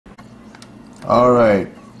Alright,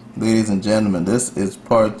 ladies and gentlemen, this is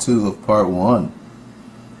part 2 of part 1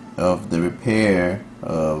 of the repair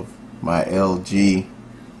of my LG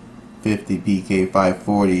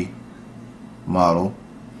 50PK540 model.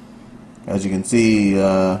 As you can see,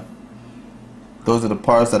 those are the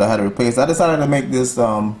parts that I had to replace. I decided to make this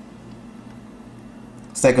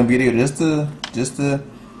second video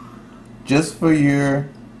just for your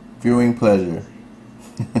viewing pleasure.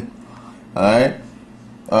 Alright?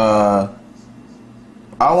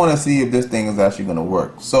 I want to see if this thing is actually going to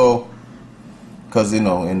work. So, because in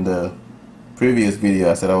the previous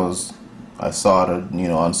video I said I soldered,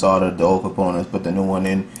 unsoldered the old components, put the new one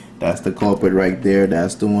in. That's the culprit right there.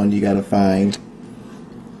 That's the one you gotta find.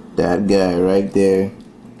 That guy right there.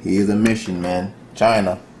 He's a mission, man.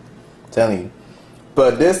 China, I'm telling you.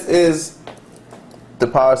 But this is the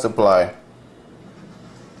power supply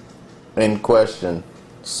in question.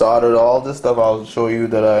 Soldered all this stuff. I'll show you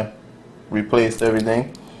that I replaced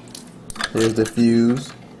everything. Here's the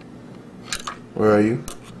fuse. Where are you?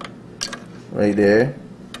 Right there.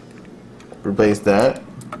 Replace that.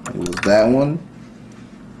 It was that one.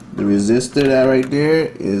 The resistor, that right there,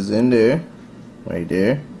 is in there. Right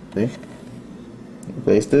there. See?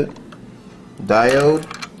 Replaced it. Diode.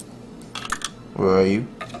 Where are you?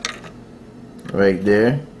 Right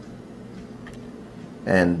there.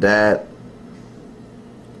 And that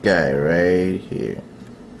guy right here.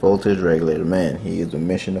 Voltage regulator. Man, he is a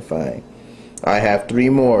missionifying. I have 3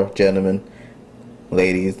 more, gentlemen,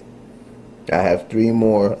 ladies. I have 3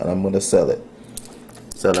 more, and I'm gonna sell it.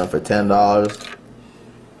 Sell them for $10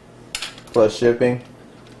 plus shipping.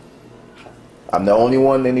 I'm the only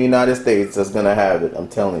one in the United States that's gonna have it. I'm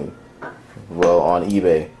telling you. Well, on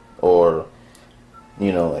eBay or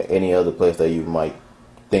any other place that you might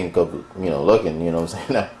think of, looking. You know what I'm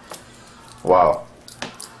saying? Wow.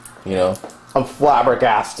 I'm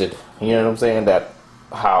flabbergasted. You know what I'm saying? That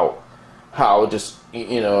how just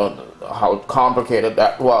how complicated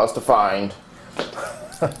that was to find.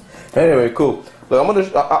 Anyway, cool. Look,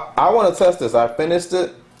 I want to test this. I finished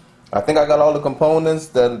it. I think I got all the components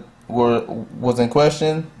that was in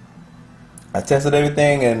question. I tested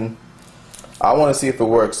everything, and I want to see if it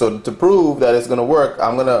works. So to prove that it's gonna work,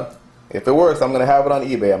 if it works, I'm gonna have it on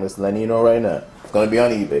eBay. I'm just letting you know right now. It's gonna be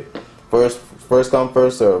on eBay. First come,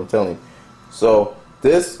 first serve. I'm telling you. So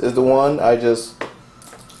this is the one I just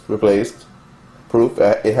replaced. Proof.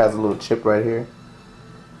 It has a little chip right here.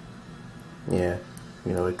 Yeah,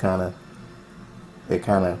 it kind of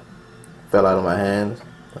fell out of my hands.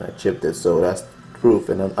 I chipped it, so that's proof.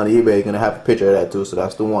 And on eBay, you're gonna have a picture of that too. So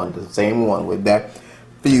that's the one, the same one with that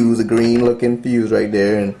fuse, a green-looking fuse right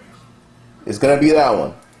there, and it's gonna be that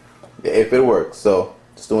one if it works. So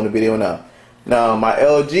just doing the video now. Now my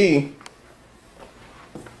LG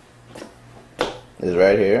is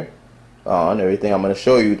right here on everything. I'm gonna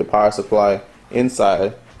show you the power supply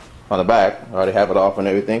inside on the back. I already have it off and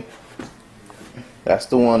everything. That's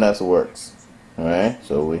the one that works. Alright,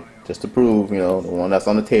 so just to prove, the one that's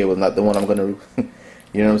on the table is not the one I'm gonna you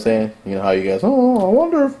know what I'm saying? You know how you guys, oh, I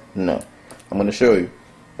wonder if... No, I'm gonna show you.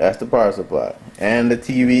 That's the power supply, and the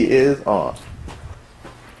TV is on.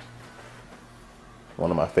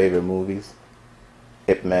 One of my favorite movies,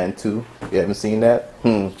 Ip Man 2. You haven't seen that?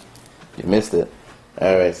 You missed it.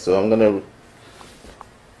 Alright, so I'm gonna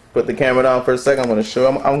put the camera down for a second.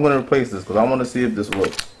 I'm gonna replace this because I want to see if this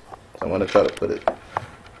works. So I'm gonna try to put it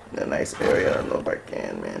in a nice area. I don't know if I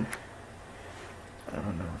can, man. I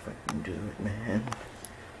don't know if I can do it, man.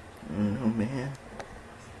 No, man.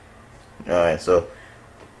 Alright, so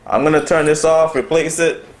I'm gonna turn this off, replace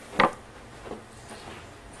it,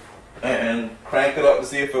 and crank it up to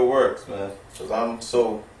see if it works, man. Because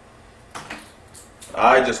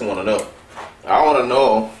I just want to know. I want to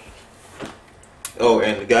know. Oh,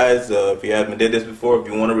 and guys, if you haven't did this before, if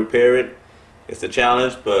you want to repair it, it's a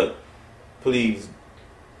challenge. But please,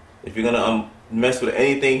 if you're gonna mess with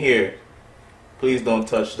anything here, please don't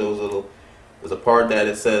touch those little. There's a part that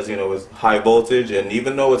it says it's high voltage, and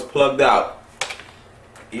even though it's plugged out,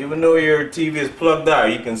 even though your TV is plugged out,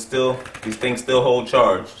 these things still hold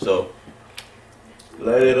charge. So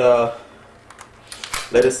let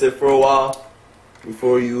it sit for a while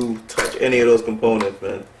before you touch any of those components,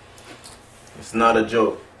 man. It's not a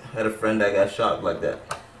joke. I had a friend that got shocked like that.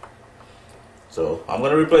 So I'm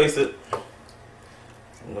gonna replace it.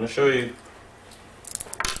 I'm gonna show you.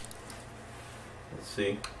 Let's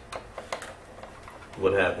see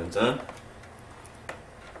what happens, huh?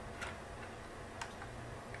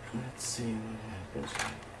 Let's see what happens.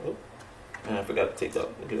 Oh, and I forgot to take that.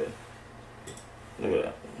 Look at that. Look at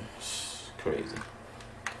that. It's crazy.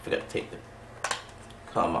 Forgot to take it.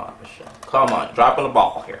 Come on, Michelle. Come on. Dropping the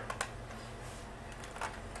ball here.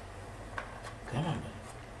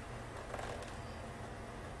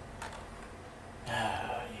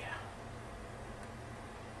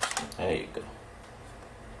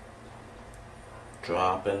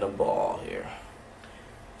 dropping the ball here.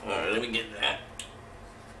 Alright, let me get that.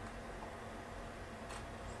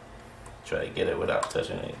 Try to get it without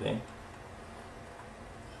touching anything.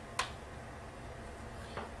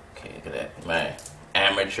 Okay, look at that. My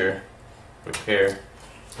amateur repair.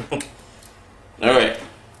 Alright,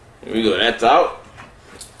 here we go. That's out.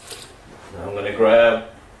 Now I'm gonna grab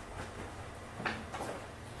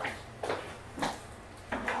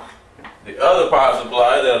the other power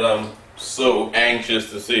supply that I'm so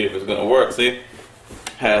anxious to see if it's gonna work. See,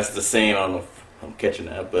 has the same. I don't know if I'm catching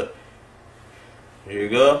that, but here you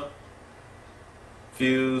go.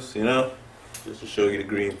 Fuse, you know, just to show you the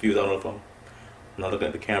green fuse. I don't know if I'm not looking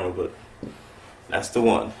at the camera, but that's the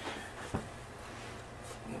one.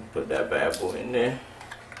 Put that bad boy in there.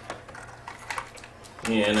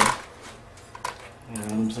 Yeah, you know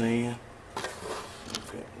what I'm saying?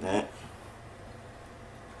 Okay, that.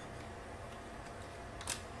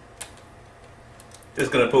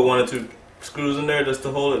 Just gonna put 1 or 2 screws in there just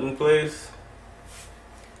to hold it in place.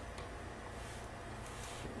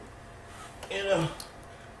 You know.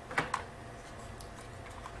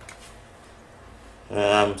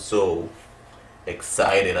 I'm so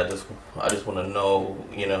excited. I just want to know.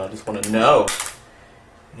 You know. I just want to know.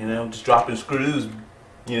 You know. I'm just dropping screws.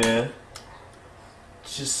 You know.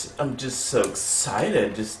 I'm just so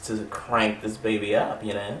excited just to crank this baby up.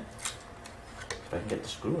 You know. If I can get the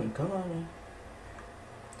screw in, come on, man.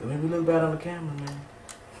 Don't make me look bad on the camera, man.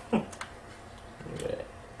 Look at that.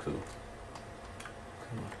 Cool.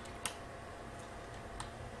 Come on.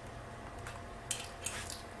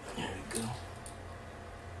 There we go.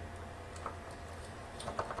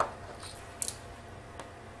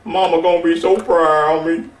 Mama gonna be so proud of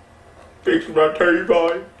me. Fixing my TV.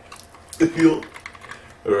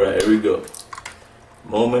 Alright, here we go.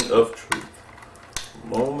 Moment of truth.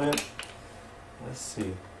 Moment. Let's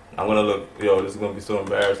see. I'm gonna look, yo, this is gonna be so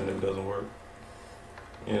embarrassing if it doesn't work.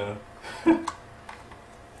 You know.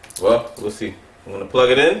 Well, we'll see. I'm gonna plug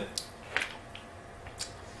it in.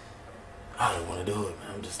 I don't wanna do it,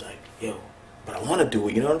 man. I'm just like, yo, but I wanna do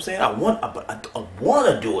it, you know what I'm saying? I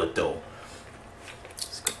wanna do it though.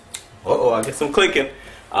 Uh-oh, I get some clicking.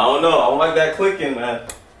 I don't know, I don't like that clicking, man.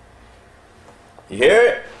 You hear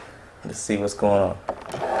it? Let's see what's going on.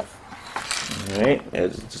 Alright,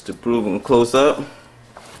 just to prove them close up.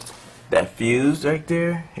 That fuse right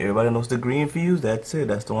there, everybody knows the green fuse. That's it.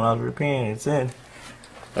 That's the one I was repairing. It's in.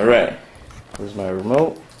 All right. Where's my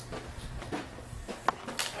remote?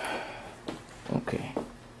 Okay.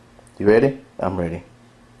 You ready? I'm ready.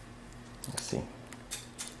 Let's see.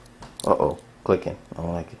 Uh-oh. Clicking. I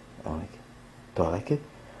don't like it. I don't like it. Do I like it?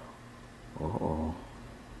 Uh-oh.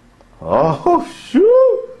 Oh,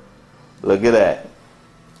 shoot. Look at that.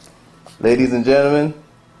 Ladies and gentlemen.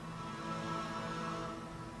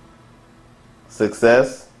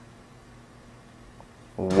 Success.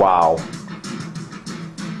 Wow.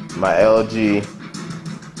 My LG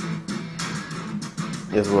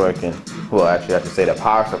is working. Well, actually I have to say the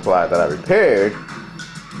power supply that I repaired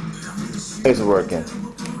is working.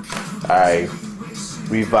 I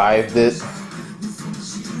revived it.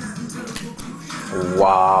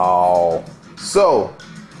 Wow. So,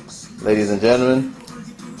 ladies and gentlemen,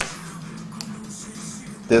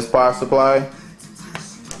 this power supply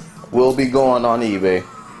will be going on eBay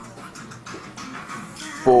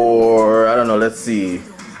for, I don't know, let's see.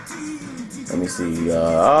 Let me see.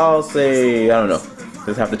 I'll say, I don't know.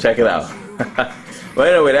 Just have to check it out. But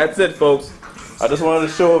anyway, that's it, folks. I just wanted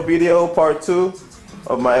to show a video, part 2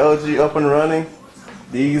 of my LG up and running.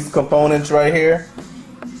 These components right here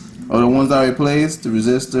are the ones I replaced: the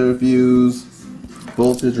resistor, fuse,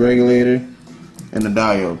 voltage regulator, and the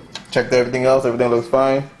diode. Checked everything else. Everything looks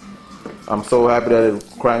fine. I'm so happy that it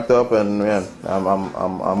cranked up, and man, I'm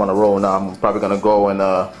on a roll now. I'm probably gonna go and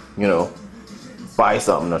you know, buy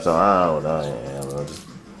something or something. I don't know. Yeah, just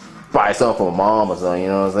buy something for my mom or something. You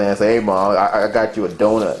know what I'm saying? Say, hey mom, I got you a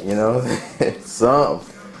donut. You know,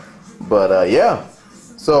 something. But yeah.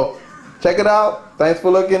 So check it out. Thanks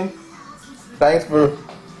for looking. Thanks for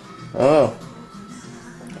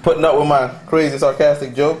putting up with my crazy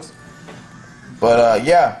sarcastic jokes. But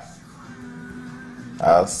yeah.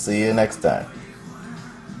 I'll see you next time.